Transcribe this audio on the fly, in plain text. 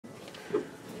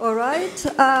All right.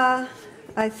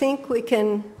 I think we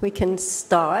can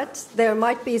start. There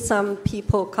might be some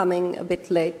people coming a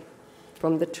bit late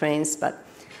from the trains, but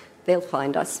they'll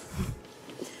find us.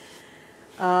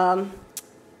 My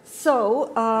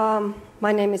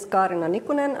name is Kaarina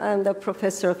Nikunen. I'm the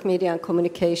professor of media and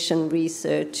communication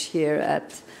research here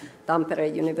at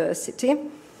Tampere University.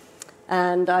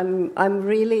 And I'm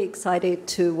really excited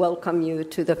to welcome you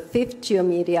to the 5th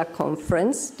Geomedia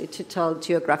Conference, Digital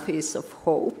Geographies of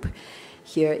Hope,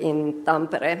 here in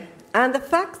Tampere. And the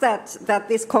fact that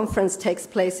this conference takes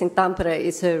place in Tampere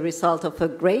is a result of a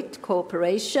great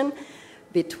cooperation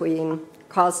between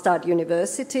Karlstad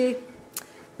University,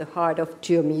 the heart of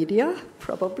Geomedia,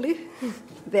 probably,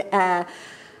 the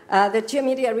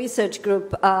Geomedia Research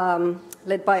Group,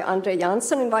 led by Andre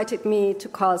Jansson, invited me to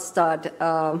Karlstad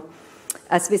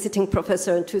as visiting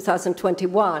professor in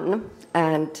 2021,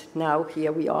 and now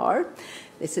here we are.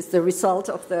 This is the result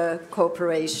of the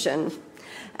cooperation.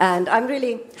 And I'm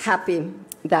really happy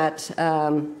that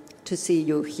to see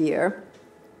you here.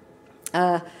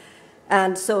 I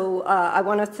want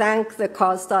to thank the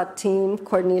Karlstad team,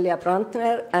 Cornelia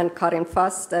Brandner and Karin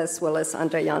Fast, as well as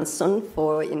Andre Jansson,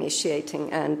 for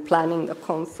initiating and planning the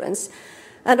conference.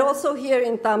 And also here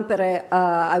in Tampere,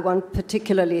 I want to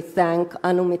particularly thank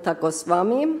Anumita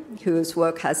Goswami, whose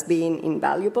work has been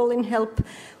invaluable in help.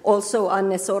 Also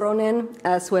Anne Soronen,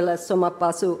 as well as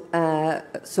Somapasu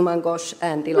Sumangosh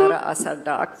and Dilara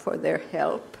Asardak for their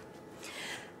help.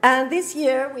 And this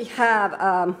year we have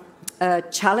a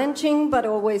challenging but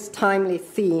always timely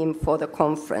theme for the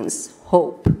conference,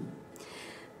 hope.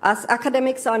 As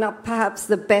academics are not perhaps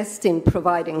the best in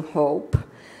providing hope,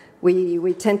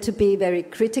 we tend to be very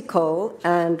critical,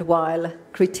 and while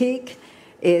critique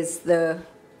is the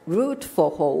root for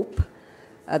hope,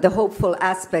 the hopeful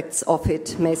aspects of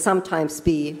it may sometimes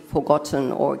be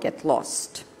forgotten or get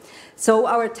lost. So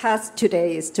our task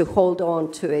today is to hold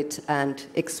on to it and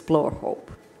explore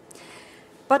hope.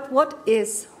 But what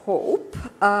is hope?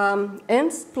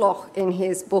 Ernst Bloch, in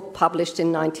his book published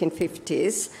in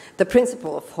 1950s, The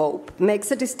Principle of Hope, makes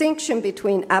a distinction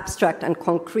between abstract and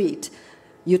concrete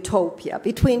utopia,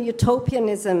 between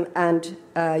utopianism and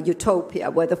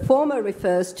utopia, where the former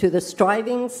refers to the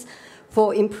strivings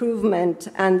for improvement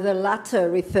and the latter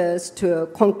refers to a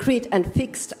concrete and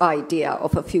fixed idea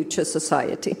of a future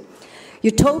society.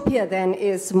 Utopia, then,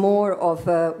 is more of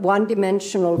a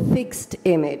one-dimensional fixed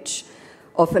image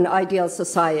of an ideal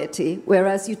society,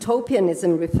 whereas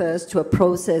utopianism refers to a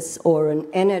process or an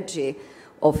energy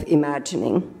of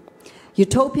imagining.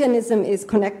 Utopianism is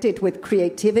connected with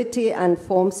creativity and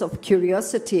forms of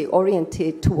curiosity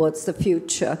oriented towards the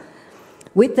future,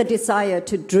 with the desire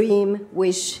to dream,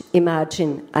 wish,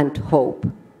 imagine, and hope.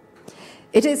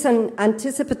 It is an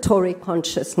anticipatory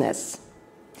consciousness.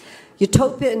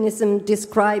 Utopianism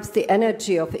describes the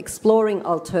energy of exploring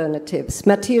alternatives,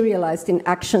 materialized in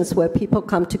actions where people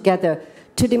come together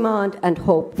to demand and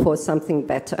hope for something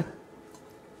better.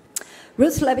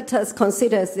 Ruth Levitas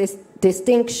considers this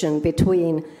distinction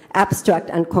between abstract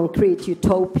and concrete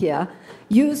utopia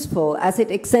useful, as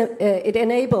it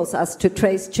enables us to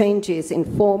trace changes in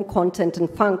form, content, and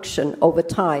function over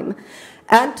time,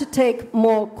 and to take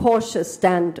more cautious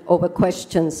stand over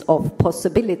questions of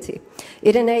possibility.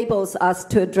 It enables us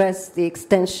to address the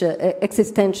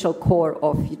existential core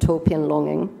of utopian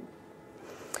longing.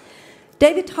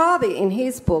 David Harvey, in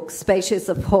his book, Spaces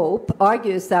of Hope,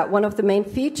 argues that one of the main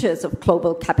features of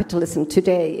global capitalism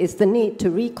today is the need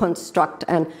to reconstruct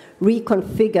and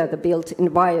reconfigure the built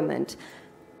environment,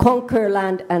 conquer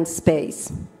land and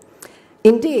space.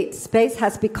 Indeed, space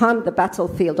has become the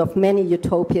battlefield of many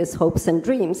utopias, hopes, and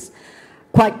dreams,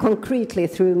 quite concretely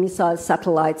through missile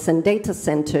satellites and data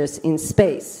centers in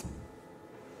space.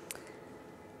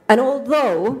 And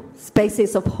although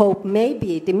spaces of hope may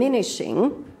be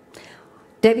diminishing,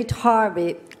 David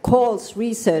Harvey calls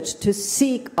research to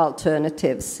seek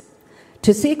alternatives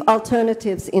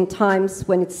in times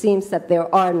when it seems that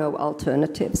there are no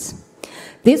alternatives.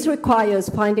 This requires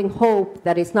finding hope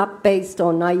that is not based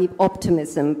on naive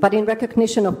optimism, but in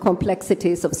recognition of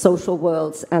complexities of social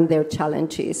worlds and their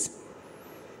challenges.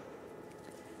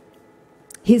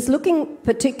 He's looking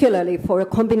particularly for a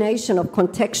combination of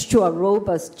contextual,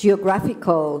 robust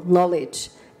geographical knowledge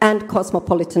and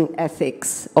cosmopolitan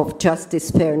ethics of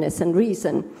justice, fairness, and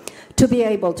reason to be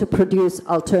able to produce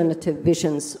alternative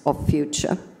visions of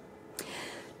future.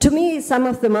 To me, some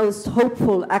of the most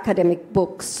hopeful academic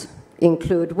books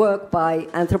include work by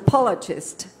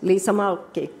anthropologist Liisa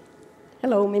Malkki.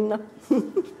 Hello, Minna.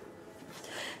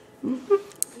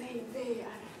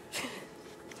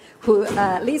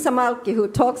 Liisa Malkki, who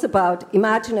talks about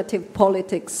imaginative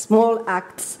politics, small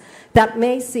acts that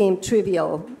may seem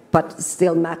trivial but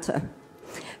still matter.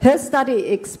 Her study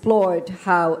explored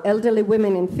how elderly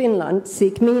women in Finland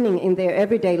seek meaning in their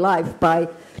everyday life by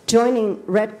joining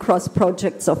Red Cross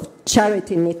projects of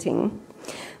charity knitting.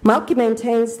 Malki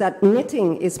maintains that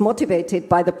knitting is motivated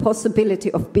by the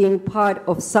possibility of being part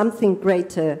of something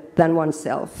greater than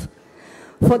oneself.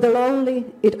 For the lonely,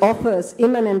 it offers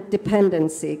immanent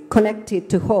dependency connected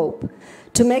to hope,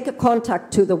 to make a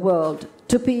contact to the world,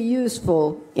 to be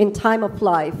useful in time of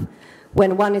life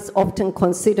when one is often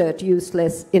considered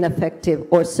useless, ineffective,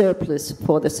 or surplus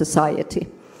for the society.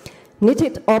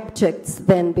 Knitted objects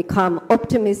then become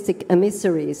optimistic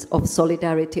emissaries of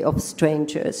solidarity of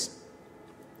strangers.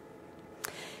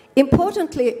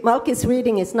 Importantly, Malki's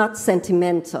reading is not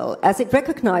sentimental, as it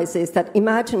recognizes that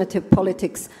imaginative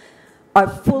politics are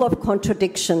full of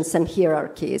contradictions and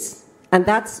hierarchies, and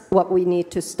that's what we need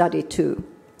to study too.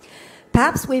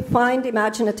 Perhaps we find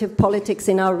imaginative politics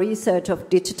in our research of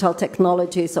digital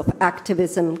technologies, of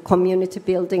activism, community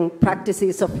building,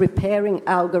 practices of repairing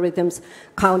algorithms,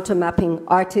 countermapping,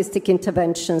 artistic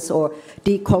interventions, or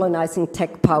decolonizing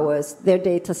tech powers, their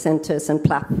data centers and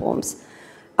platforms.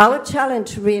 Our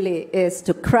challenge really is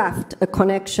to craft a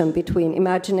connection between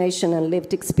imagination and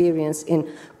lived experience in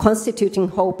constituting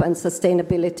hope and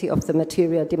sustainability of the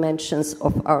material dimensions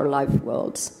of our life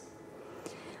worlds.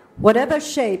 Whatever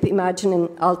shape imagining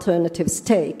alternatives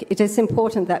take, it is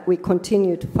important that we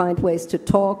continue to find ways to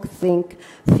talk, think,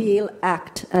 feel,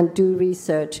 act, and do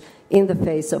research in the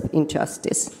face of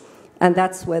injustice. And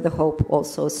that's where the hope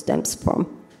also stems from.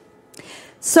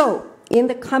 So, in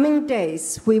the coming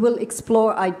days, we will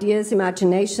explore ideas,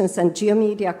 imaginations, and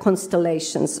geomedia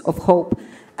constellations of hope,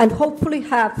 and hopefully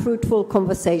have fruitful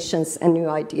conversations and new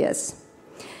ideas.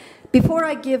 Before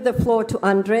I give the floor to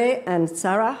Andre and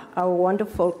Sarah, our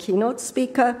wonderful keynote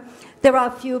speaker, there are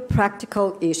a few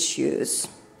practical issues.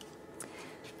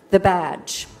 The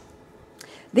badge.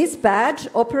 This badge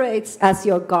operates as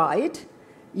your guide.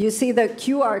 You see the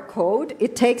QR code.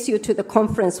 It takes you to the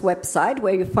conference website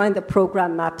where you find the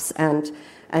program maps and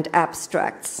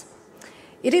abstracts.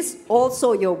 It is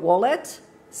also your wallet.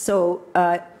 So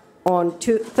on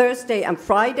Thursday and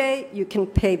Friday, you can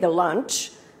pay the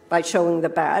lunch by showing the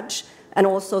badge, and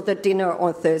also the dinner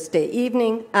on Thursday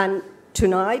evening. And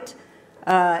tonight,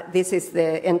 this is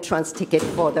the entrance ticket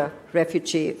for the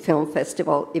Refugee Film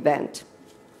Festival event.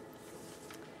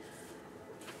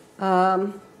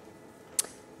 All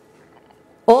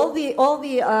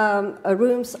the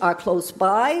rooms are close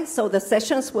by, so the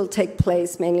sessions will take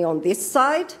place mainly on this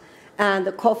side, and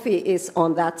the coffee is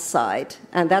on that side.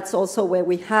 And that's also where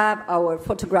we have our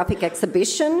photographic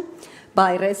exhibition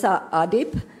by Reza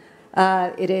Adib.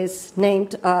 It is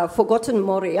named Forgotten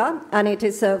Moria, and it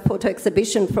is a photo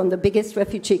exhibition from the biggest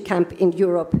refugee camp in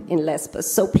Europe in Lesbos.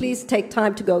 So please take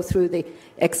time to go through the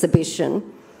exhibition.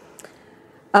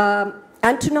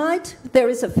 And tonight, there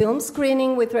is a film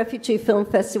screening with Refugee Film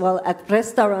Festival at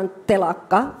Restaurant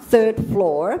Telakka, 3rd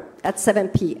floor, at 7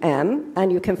 p.m.,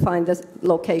 and you can find the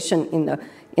location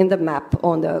in the map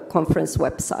on the conference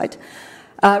website.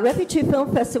 Refugee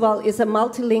Film Festival is a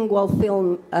multilingual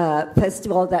film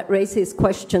festival that raises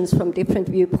questions from different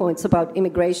viewpoints about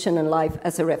immigration and life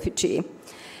as a refugee.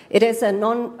 It is a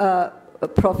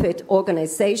non-profit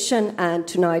organization, and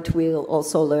tonight we'll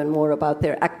also learn more about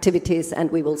their activities,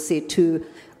 and we will see 2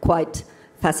 quite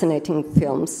fascinating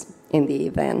films in the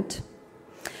event.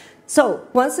 So,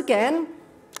 once again,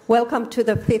 welcome to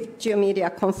the 5th Geomedia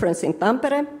Conference in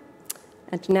Tampere.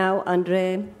 And now,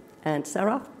 Andre and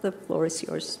Sarah, the floor is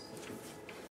yours.